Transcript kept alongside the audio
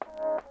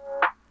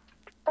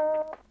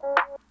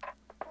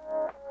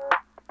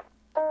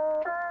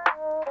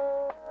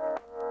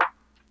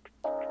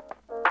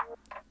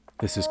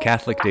This is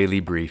Catholic Daily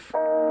Brief.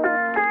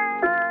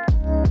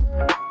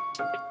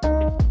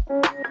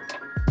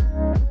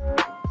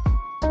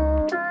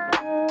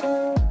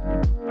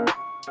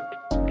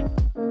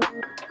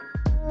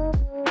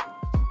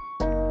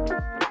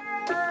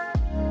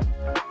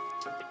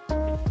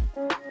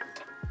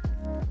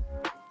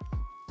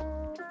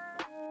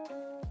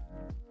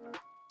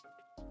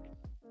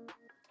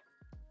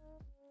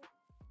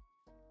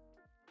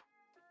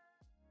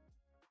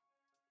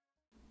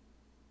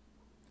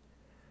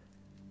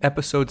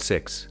 Episode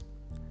 6.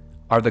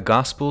 Are the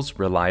Gospels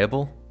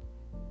reliable?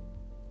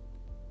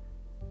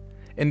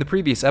 In the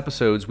previous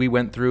episodes, we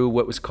went through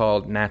what was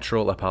called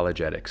natural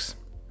apologetics,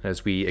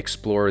 as we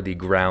explore the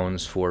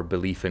grounds for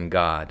belief in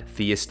God,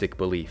 theistic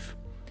belief.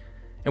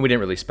 And we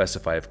didn't really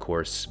specify, of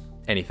course,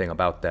 anything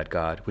about that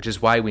God, which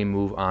is why we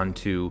move on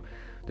to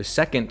the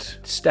second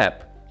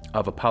step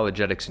of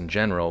apologetics in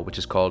general, which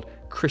is called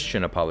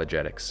Christian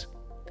apologetics.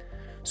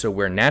 So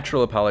where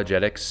natural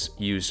apologetics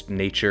used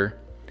nature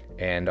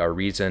and our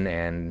reason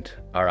and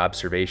our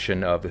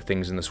observation of the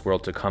things in this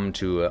world to come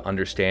to an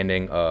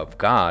understanding of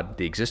God,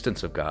 the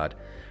existence of God,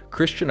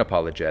 Christian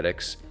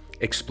apologetics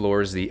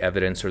explores the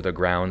evidence or the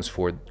grounds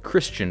for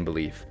Christian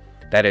belief.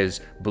 That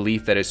is,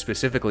 belief that is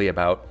specifically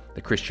about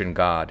the Christian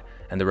God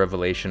and the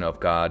revelation of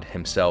God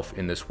himself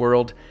in this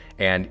world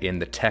and in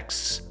the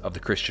texts of the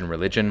Christian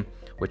religion,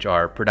 which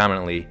are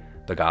predominantly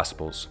the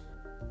Gospels.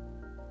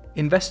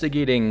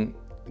 Investigating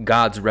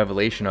God's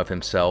revelation of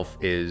himself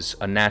is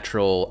a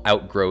natural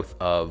outgrowth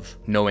of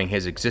knowing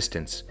his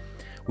existence.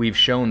 We've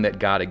shown that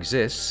God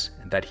exists,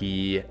 that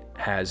he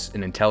has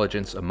an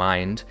intelligence, a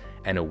mind,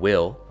 and a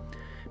will,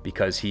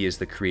 because he is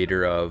the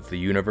creator of the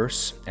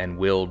universe and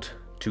willed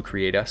to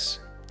create us.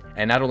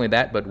 And not only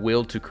that, but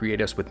willed to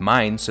create us with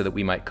minds so that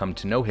we might come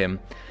to know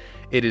him.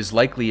 It is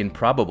likely and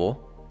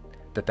probable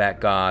that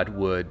God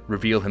would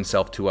reveal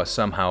himself to us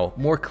somehow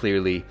more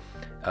clearly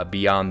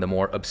beyond the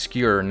more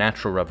obscure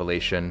natural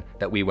revelation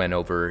that we went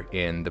over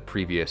in the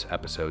previous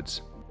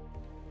episodes.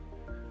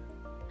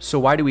 So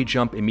why do we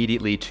jump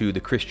immediately to the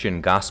Christian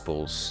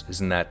Gospels?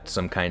 Isn't that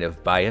some kind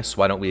of bias?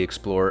 Why don't we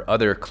explore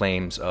other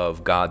claims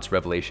of God's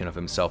revelation of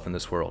himself in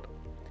this world?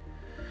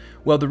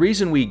 Well, the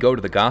reason we go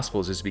to the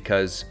Gospels is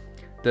because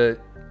the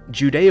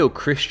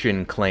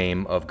Judeo-Christian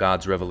claim of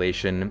God's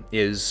revelation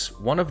is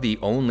one of the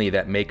only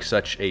that makes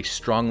such a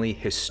strongly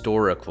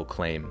historical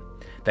claim.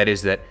 That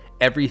is, that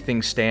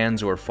everything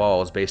stands or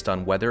falls based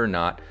on whether or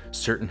not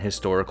certain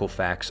historical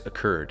facts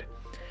occurred.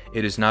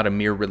 It is not a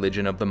mere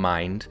religion of the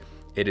mind.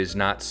 It is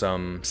not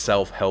some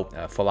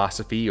self-help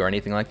philosophy or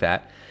anything like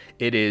that.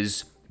 It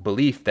is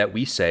belief that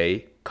we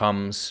say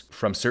comes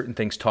from certain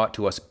things taught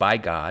to us by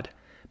God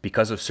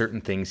because of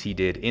certain things he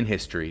did in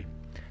history,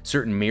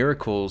 certain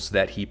miracles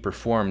that he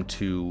performed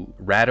to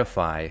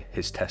ratify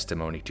his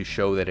testimony, to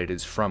show that it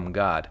is from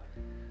God.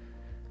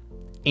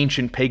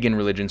 Ancient pagan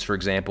religions, for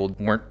example,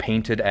 weren't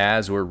painted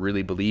as or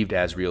really believed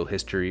as real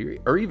history,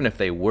 or even if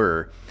they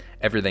were,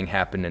 everything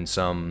happened in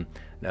some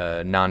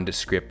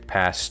nondescript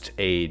past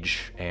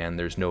age, and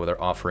there's no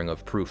other offering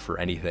of proof for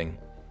anything.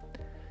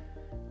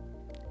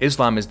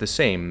 Islam is the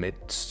same.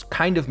 It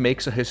kind of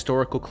makes a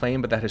historical claim,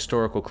 but that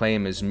historical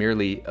claim is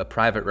merely a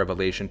private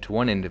revelation to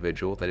one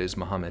individual, that is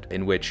Muhammad,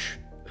 in which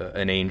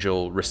an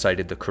angel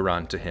recited the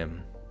Quran to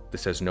him.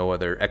 This has no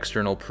other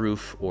external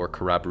proof or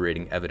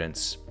corroborating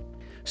evidence.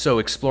 So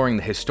exploring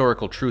the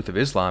historical truth of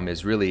Islam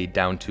is really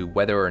down to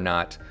whether or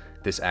not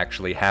this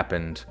actually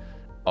happened.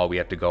 All we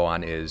have to go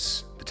on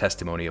is the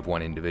testimony of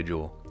one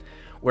individual.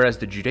 Whereas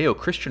the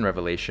Judeo-Christian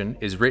revelation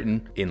is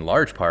written, in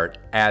large part,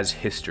 as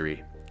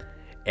history.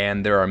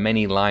 And there are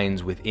many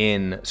lines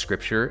within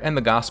Scripture, and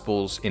the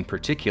Gospels in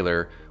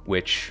particular,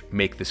 which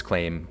make this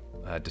claim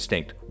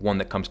distinct. One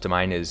that comes to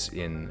mind is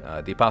in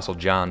the Apostle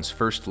John's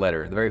first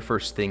letter. The very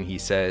first thing he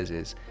says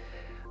is,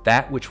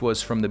 "That which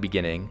was from the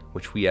beginning,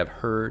 which we have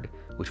heard,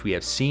 which we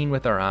have seen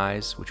with our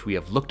eyes, which we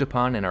have looked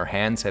upon and our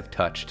hands have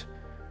touched,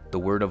 the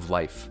word of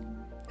life."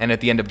 And at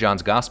the end of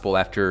John's Gospel,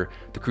 after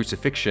the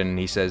crucifixion,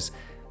 he says,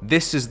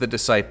 "This is the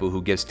disciple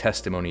who gives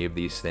testimony of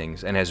these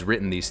things and has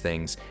written these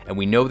things, and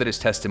we know that his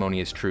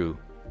testimony is true."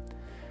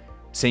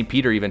 St.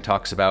 Peter even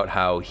talks about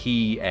how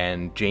he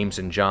and James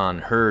and John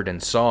heard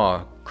and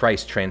saw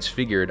Christ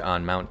transfigured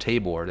on Mount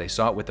Tabor. They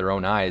saw it with their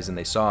own eyes, and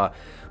they saw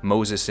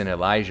Moses and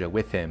Elijah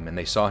with him, and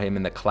they saw him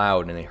in the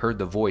cloud, and they heard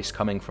the voice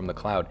coming from the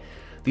cloud.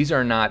 These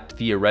are not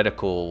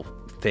theoretical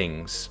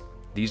things.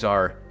 These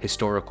are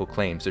historical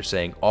claims. They're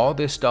saying all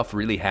this stuff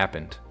really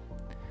happened.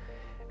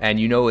 And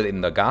you know,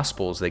 in the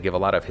Gospels, they give a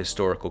lot of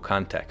historical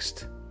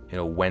context. You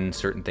know, when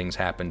certain things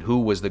happened, who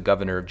was the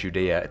governor of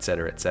Judea,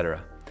 etc.,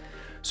 etc.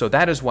 So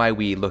that is why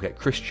we look at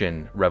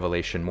Christian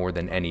revelation more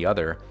than any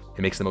other.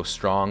 It makes the most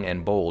strong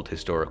and bold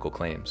historical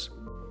claims.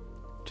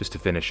 Just to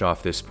finish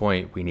off this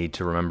point, we need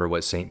to remember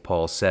what St.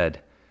 Paul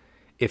said.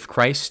 If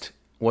Christ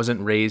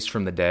wasn't raised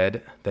from the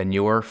dead, then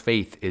your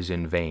faith is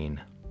in vain.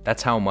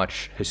 That's how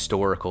much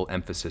historical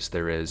emphasis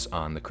there is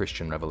on the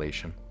Christian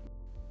revelation.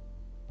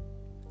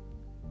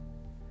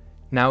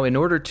 Now, in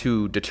order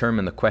to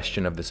determine the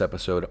question of this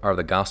episode, are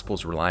the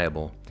Gospels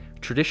reliable?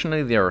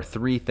 Traditionally, there are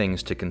three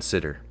things to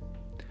consider.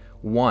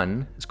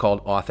 One is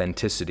called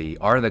authenticity.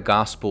 Are the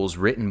Gospels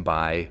written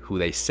by who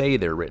they say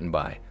they're written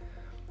by?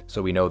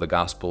 So we know the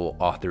Gospel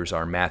authors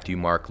are Matthew,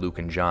 Mark, Luke,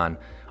 and John.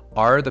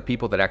 Are the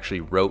people that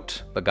actually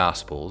wrote the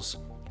Gospels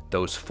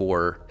those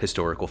four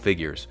historical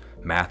figures?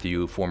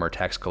 Matthew, former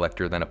tax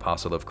collector, then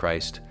apostle of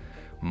Christ.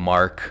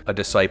 Mark, a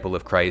disciple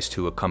of Christ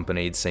who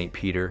accompanied St.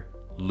 Peter.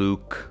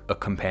 Luke, a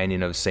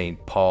companion of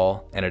St.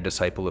 Paul and a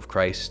disciple of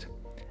Christ.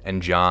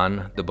 And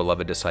John, the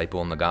beloved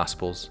disciple in the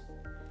Gospels.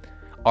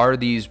 Are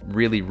these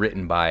really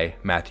written by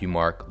Matthew,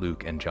 Mark,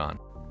 Luke, and John?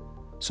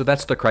 So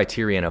that's the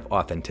criterion of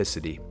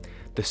authenticity.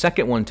 The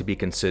second one to be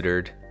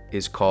considered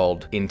is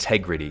called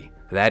integrity.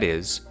 That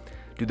is,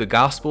 do the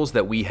Gospels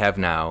that we have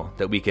now,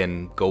 that we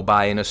can go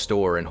buy in a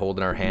store and hold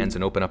in our hands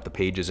and open up the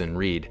pages and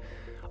read,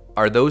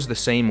 are those the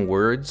same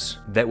words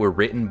that were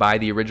written by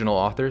the original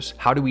authors?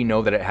 How do we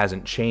know that it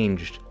hasn't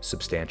changed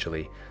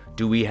substantially?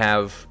 Do we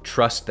have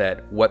trust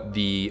that what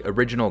the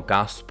original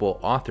Gospel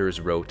authors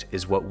wrote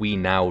is what we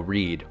now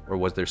read, or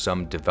was there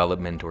some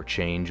development or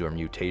change or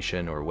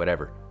mutation or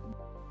whatever?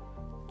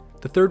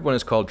 The third one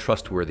is called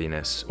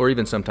trustworthiness, or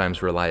even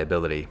sometimes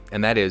reliability,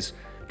 and that is,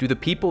 do the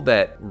people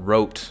that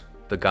wrote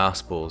the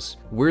Gospels,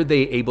 were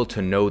they able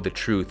to know the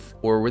truth,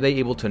 or were they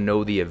able to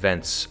know the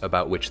events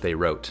about which they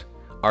wrote?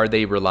 Are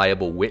they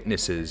reliable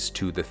witnesses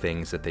to the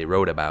things that they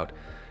wrote about?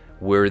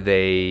 Were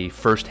they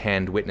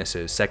first-hand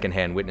witnesses,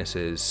 second-hand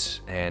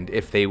witnesses? And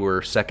if they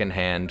were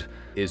second-hand,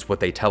 is what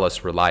they tell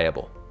us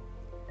reliable?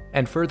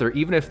 And further,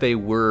 even if they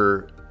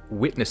were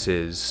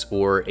witnesses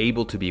or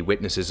able to be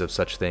witnesses of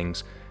such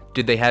things,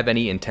 did they have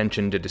any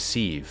intention to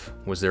deceive?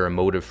 Was there a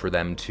motive for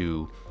them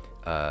to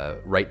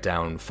write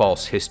down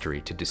false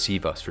history to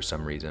deceive us for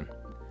some reason?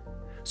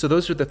 So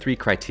those are the three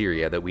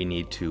criteria that we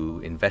need to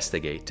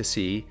investigate to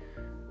see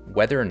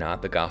whether or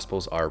not the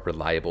Gospels are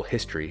reliable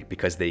history,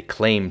 because they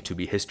claim to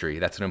be history.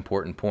 That's an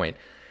important point.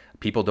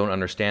 People don't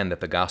understand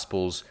that the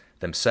Gospels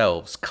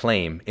themselves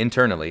claim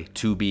internally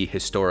to be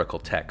historical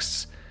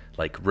texts,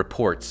 like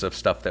reports of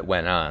stuff that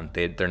went on.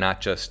 They're not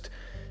just,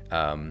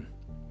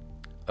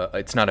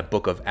 it's not a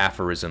book of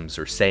aphorisms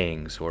or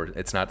sayings, or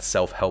it's not a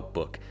self-help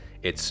book.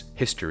 It's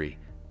history.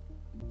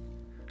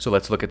 So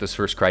let's look at this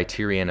first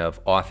criterion of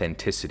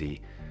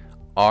authenticity.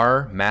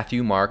 Are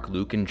Matthew, Mark,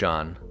 Luke, and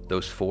John,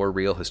 those four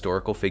real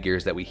historical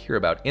figures that we hear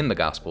about in the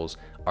Gospels,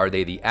 are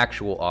they the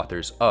actual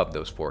authors of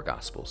those four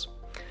Gospels?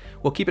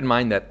 Well, keep in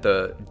mind that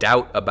the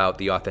doubt about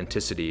the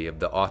authenticity of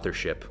the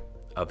authorship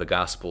of the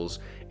Gospels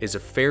is a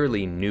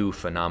fairly new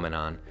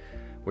phenomenon.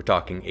 We're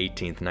talking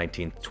 18th,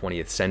 19th,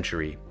 20th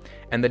century.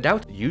 And the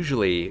doubt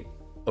usually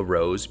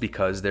arose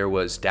because there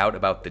was doubt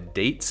about the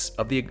dates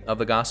of the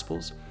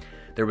Gospels.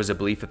 There was a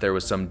belief that there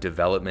was some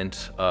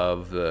development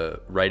of the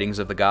writings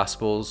of the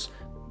Gospels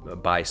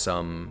by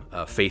some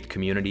faith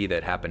community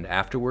that happened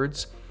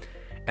afterwards.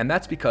 And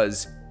that's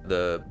because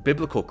the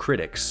biblical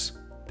critics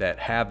that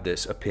have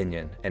this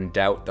opinion and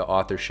doubt the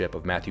authorship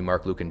of Matthew,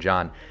 Mark, Luke, and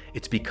John,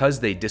 it's because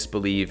they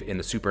disbelieve in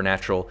the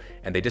supernatural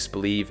and they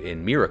disbelieve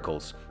in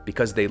miracles,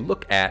 because they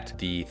look at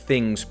the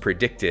things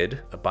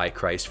predicted by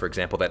Christ, for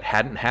example, that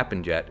hadn't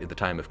happened yet at the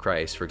time of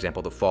Christ, for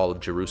example, the fall of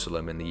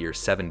Jerusalem in the year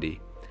 70.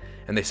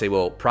 And they say,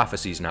 well,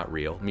 prophecy's not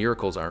real,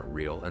 miracles aren't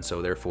real, and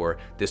so therefore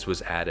this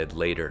was added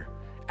later,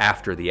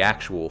 after the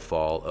actual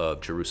fall of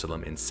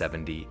Jerusalem in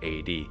 70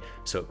 AD.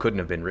 So it couldn't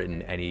have been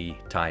written any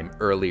time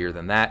earlier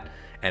than that,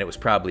 and it was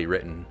probably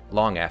written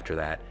long after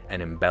that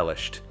and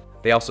embellished.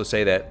 They also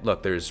say that,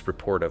 look, there's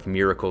report of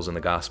miracles in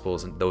the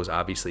Gospels, and those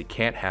obviously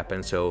can't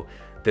happen, so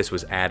this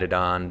was added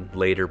on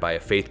later by a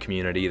faith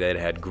community that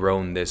had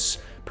grown this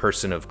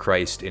person of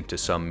Christ into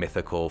some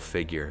mythical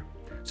figure.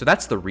 So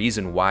that's the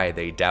reason why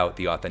they doubt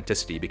the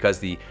authenticity, because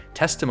the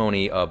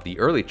testimony of the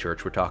early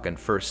church, we're talking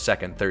 1st,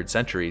 2nd, 3rd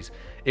centuries,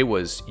 it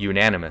was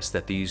unanimous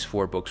that these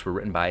four books were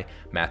written by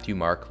Matthew,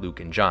 Mark, Luke,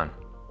 and John.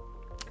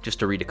 Just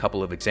to read a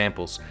couple of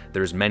examples,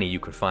 there's many you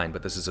could find,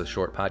 but this is a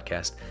short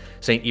podcast.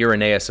 St.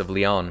 Irenaeus of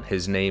Lyon,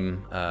 his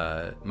name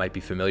might be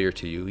familiar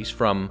to you. He's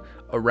from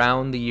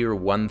around the year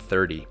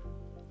 130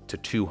 to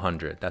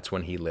 200. That's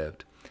when he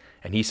lived.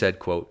 And he said,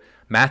 quote,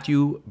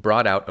 Matthew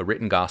brought out a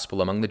written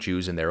gospel among the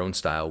Jews in their own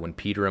style when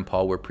Peter and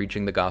Paul were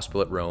preaching the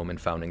gospel at Rome and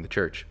founding the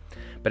church.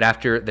 But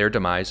after their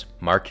demise,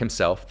 Mark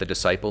himself, the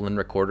disciple and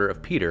recorder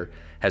of Peter,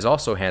 has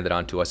also handed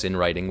on to us in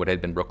writing what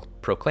had been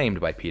proclaimed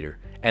by Peter.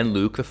 And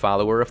Luke, the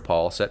follower of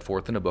Paul, set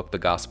forth in a book the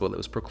gospel that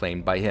was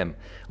proclaimed by him.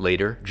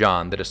 Later,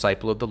 John, the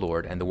disciple of the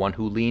Lord, and the one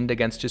who leaned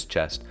against his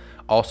chest,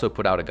 also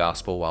put out a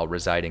gospel while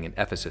residing in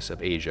Ephesus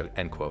of Asia,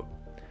 end quote.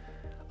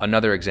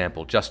 Another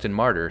example, Justin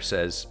Martyr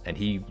says, and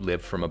he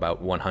lived from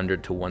about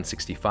 100 to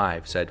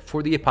 165, said,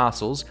 For the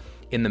apostles,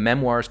 in the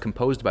memoirs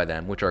composed by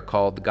them, which are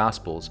called the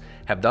Gospels,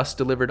 have thus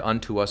delivered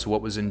unto us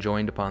what was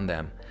enjoined upon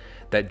them,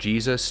 that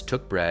Jesus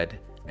took bread,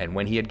 and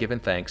when he had given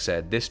thanks,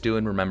 said, This do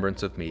in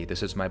remembrance of me,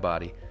 this is my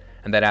body.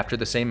 And that after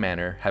the same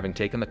manner, having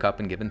taken the cup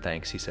and given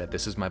thanks, he said,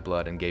 This is my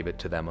blood, and gave it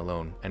to them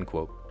alone, end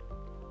quote.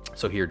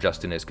 So here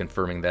Justin is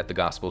confirming that the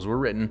Gospels were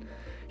written,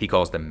 he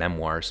calls them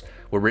memoirs,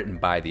 were written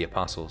by the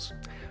apostles.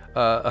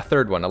 A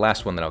third one, a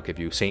last one that I'll give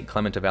you, St.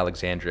 Clement of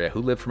Alexandria,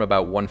 who lived from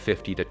about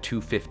 150 to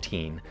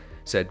 215,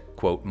 said,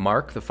 quote,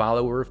 Mark, the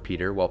follower of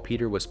Peter, while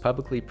Peter was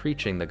publicly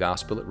preaching the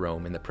gospel at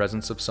Rome in the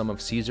presence of some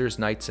of Caesar's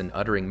knights and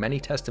uttering many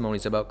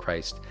testimonies about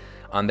Christ,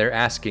 on their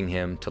asking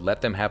him to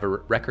let them have a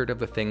record of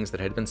the things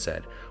that had been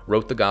said,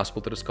 wrote the gospel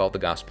that is called the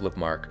Gospel of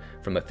Mark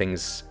from the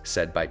things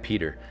said by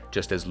Peter,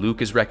 just as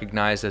Luke is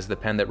recognized as the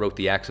pen that wrote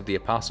the Acts of the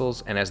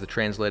Apostles and as the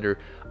translator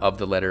of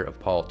the letter of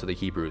Paul to the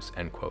Hebrews,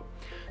 end quote.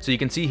 So you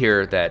can see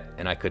here that,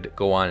 and I could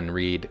go on and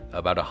read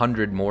about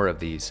 100 more of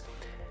these,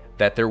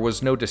 that there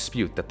was no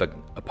dispute that the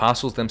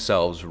apostles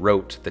themselves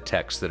wrote the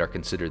texts that are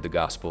considered the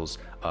Gospels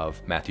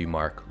of Matthew,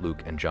 Mark,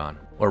 Luke, and John.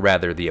 Or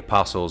rather, the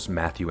apostles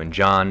Matthew and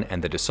John,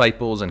 and the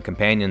disciples and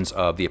companions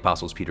of the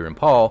apostles Peter and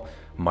Paul,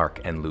 Mark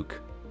and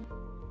Luke.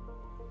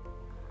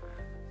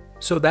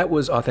 So that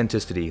was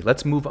authenticity.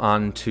 Let's move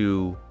on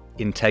to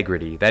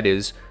integrity. That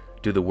is,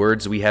 do the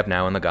words we have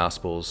now in the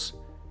Gospels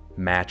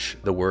match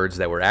the words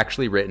that were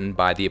actually written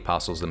by the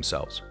apostles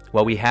themselves?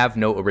 Well, we have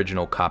no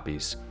original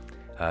copies.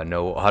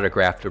 No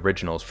autographed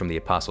originals from the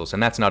apostles,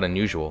 and that's not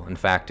unusual. In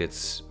fact,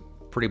 it's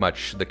pretty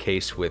much the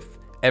case with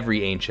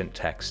every ancient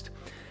text.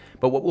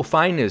 But what we'll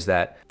find is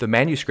that the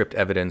manuscript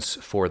evidence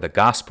for the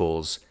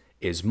Gospels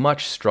is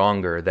much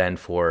stronger than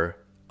for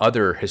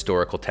other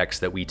historical texts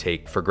that we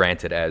take for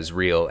granted as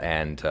real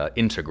and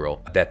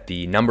integral. That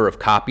the number of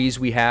copies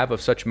we have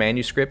of such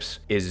manuscripts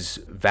is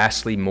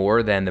vastly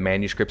more than the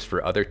manuscripts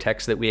for other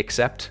texts that we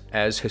accept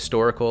as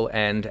historical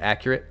and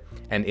accurate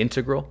and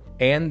integral,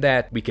 and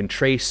that we can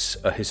trace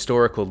a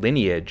historical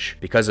lineage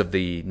because of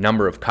the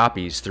number of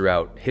copies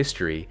throughout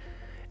history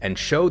and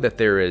show that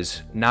there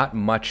is not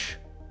much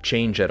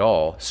change at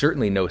all,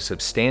 certainly no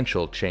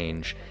substantial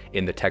change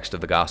in the text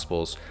of the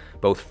Gospels,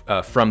 both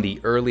from the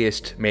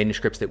earliest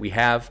manuscripts that we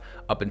have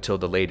up until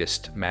the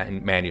latest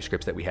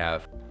manuscripts that we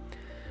have.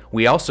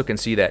 We also can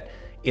see that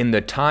in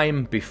the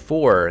time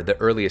before the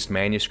earliest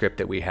manuscript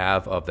that we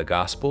have of the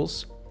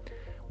Gospels,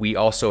 we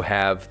also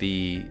have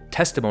the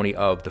testimony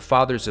of the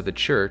fathers of the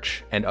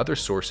church and other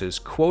sources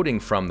quoting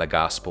from the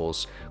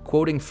Gospels,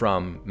 quoting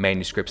from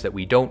manuscripts that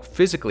we don't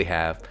physically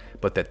have,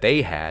 but that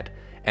they had.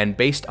 And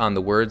based on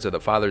the words of the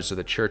fathers of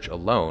the church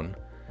alone,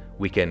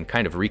 we can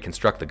kind of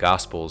reconstruct the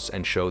Gospels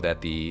and show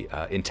that the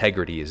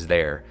integrity is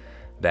there,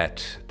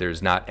 that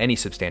there's not any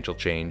substantial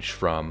change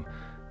from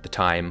the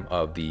time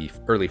of the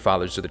early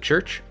fathers of the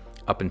church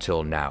up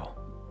until now.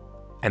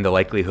 And the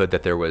likelihood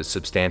that there was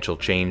substantial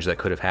change that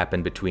could have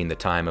happened between the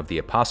time of the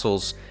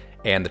apostles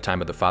and the time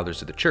of the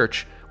fathers of the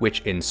church,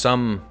 which in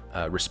some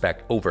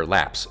respect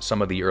overlaps.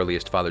 Some of the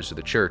earliest fathers of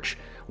the church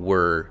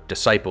were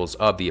disciples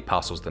of the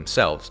apostles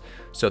themselves.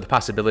 So the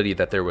possibility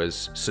that there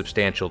was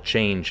substantial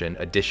change and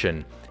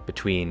addition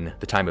between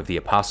the time of the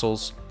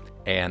apostles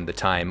and the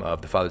time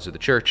of the fathers of the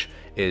church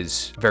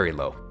is very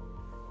low.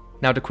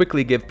 Now, to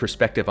quickly give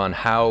perspective on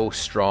how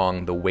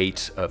strong the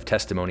weight of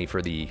testimony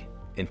for the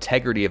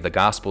integrity of the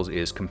Gospels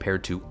is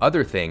compared to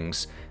other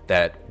things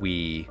that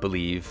we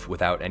believe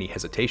without any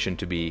hesitation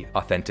to be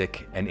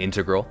authentic and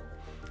integral.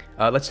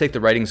 Let's take the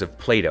writings of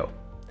Plato.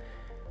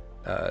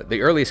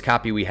 The earliest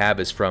copy we have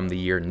is from the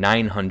year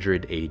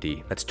 900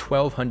 AD. That's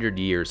 1,200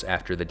 years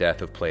after the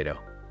death of Plato,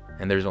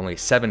 and there's only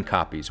 7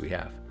 copies we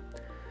have.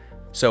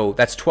 So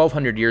that's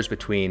 1,200 years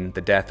between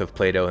the death of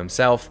Plato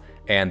himself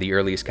and the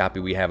earliest copy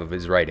we have of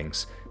his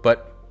writings.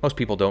 But most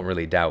people don't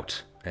really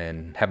doubt,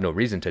 and have no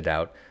reason to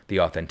doubt, the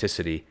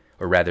authenticity,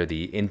 or rather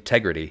the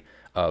integrity,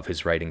 of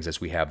his writings as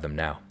we have them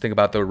now. Think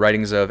about the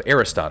writings of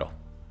Aristotle.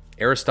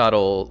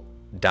 Aristotle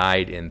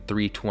died in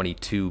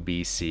 322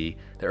 BC.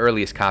 The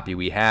earliest copy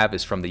we have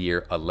is from the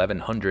year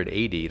 1100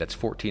 AD.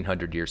 That's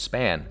 1,400 year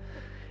span.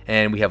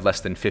 And we have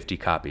less than 50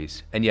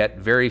 copies. And yet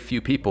very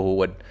few people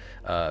would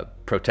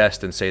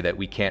protest and say that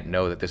we can't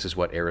know that this is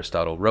what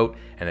Aristotle wrote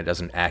and it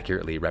doesn't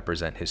accurately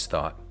represent his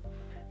thought.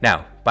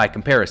 Now, by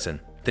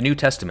comparison, the New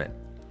Testament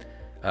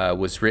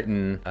was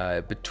written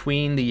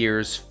between the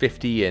years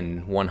 50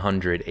 and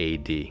 100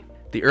 AD.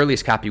 The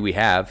earliest copy we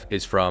have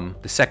is from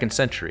the 2nd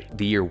century,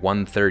 the year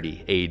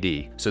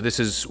 130 AD. So this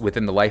is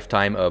within the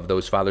lifetime of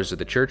those fathers of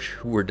the church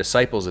who were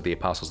disciples of the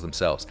apostles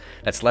themselves.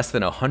 That's less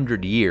than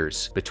 100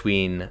 years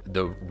between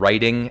the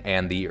writing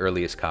and the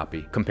earliest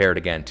copy, compared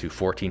again to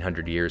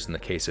 1,400 years in the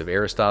case of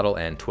Aristotle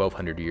and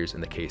 1,200 years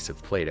in the case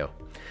of Plato.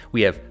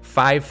 We have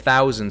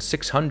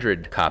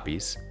 5,600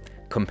 copies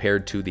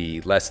compared to the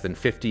less than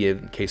 50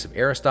 in the case of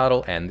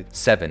Aristotle and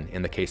 7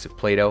 in the case of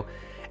Plato.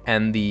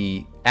 And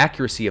the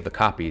accuracy of the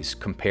copies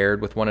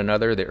compared with one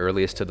another, the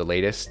earliest to the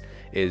latest,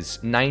 is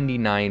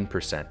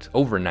 99%,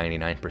 over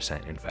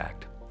 99% in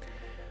fact.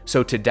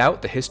 So to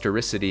doubt the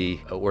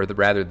historicity, or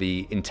rather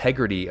the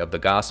integrity of the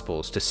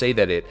Gospels, to say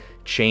that it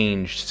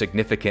changed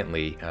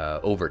significantly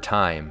over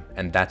time,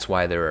 and that's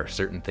why there are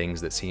certain things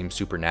that seem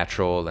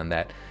supernatural and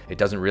that it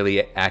doesn't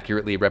really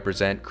accurately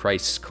represent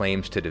Christ's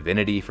claims to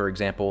divinity, for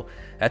example,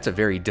 that's a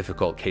very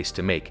difficult case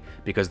to make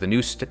because the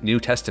New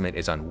Testament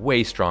is on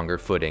way stronger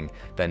footing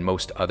than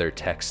most other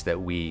texts that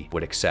we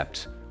would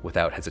accept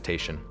without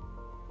hesitation.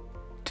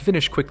 To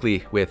finish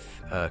quickly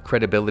with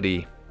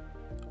credibility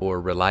or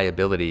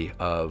reliability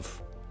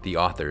of the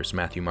authors,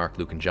 Matthew, Mark,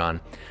 Luke, and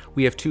John,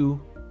 we have two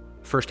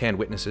first-hand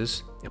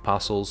witnesses,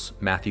 apostles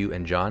Matthew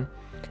and John,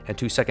 and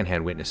two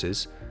second-hand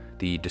witnesses,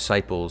 the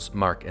disciples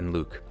Mark and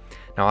Luke.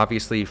 Now,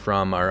 obviously,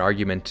 from our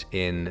argument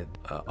in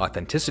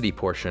authenticity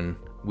portion,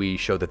 we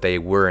show that they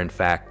were, in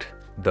fact,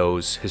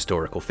 those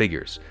historical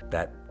figures,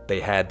 that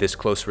they had this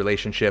close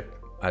relationship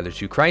either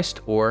to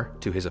Christ or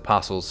to his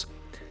apostles,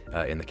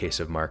 in the case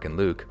of Mark and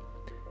Luke.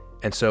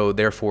 And so,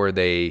 therefore,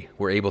 they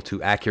were able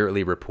to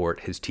accurately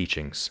report his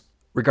teachings.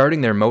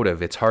 Regarding their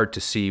motive, it's hard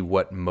to see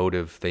what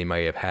motive they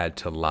may have had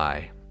to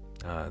lie.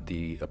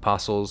 The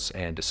apostles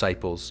and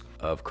disciples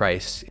of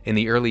Christ in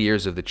the early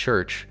years of the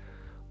church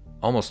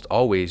almost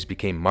always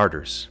became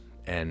martyrs,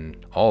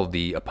 and all of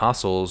the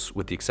apostles,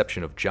 with the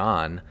exception of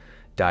John,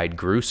 died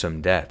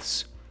gruesome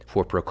deaths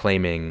for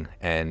proclaiming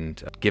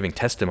and giving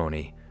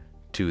testimony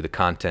to the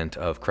content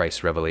of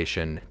Christ's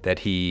revelation, that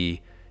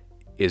he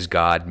is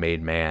God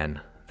made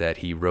man, that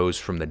he rose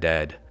from the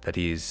dead, that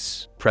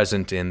he's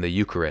present in the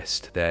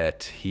Eucharist,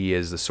 that he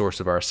is the source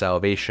of our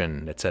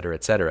salvation, etc.,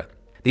 etc.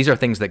 These are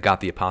things that got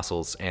the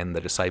apostles and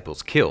the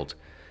disciples killed,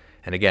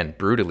 and again,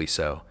 brutally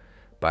so,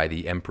 by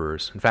the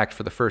emperors. In fact,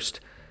 for the first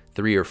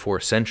 3 or 4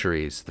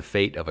 centuries, the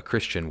fate of a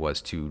Christian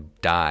was to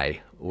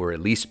die, or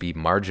at least be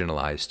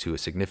marginalized to a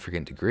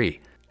significant degree.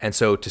 And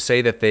so to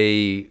say that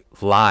they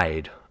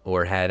lied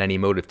or had any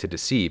motive to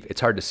deceive, it's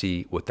hard to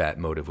see what that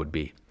motive would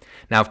be.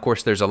 Now, of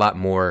course, there's a lot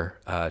more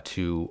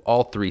to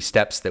all 3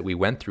 steps that we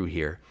went through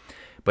here,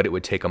 but it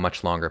would take a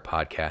much longer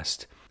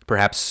podcast.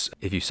 Perhaps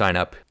if you sign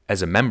up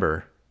as a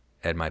member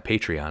at my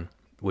Patreon,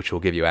 which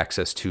will give you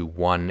access to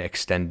 1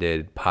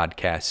 extended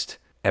podcast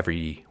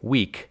every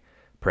week,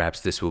 perhaps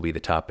this will be the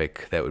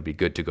topic that would be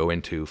good to go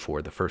into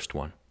for the first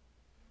one.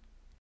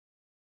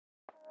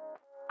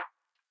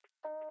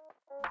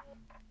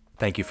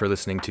 Thank you for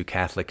listening to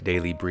Catholic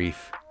Daily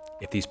Brief.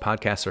 If these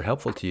podcasts are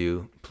helpful to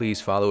you,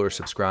 please follow or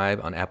subscribe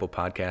on Apple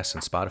Podcasts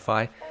and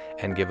Spotify,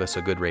 and give us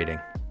a good rating.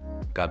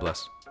 God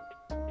bless.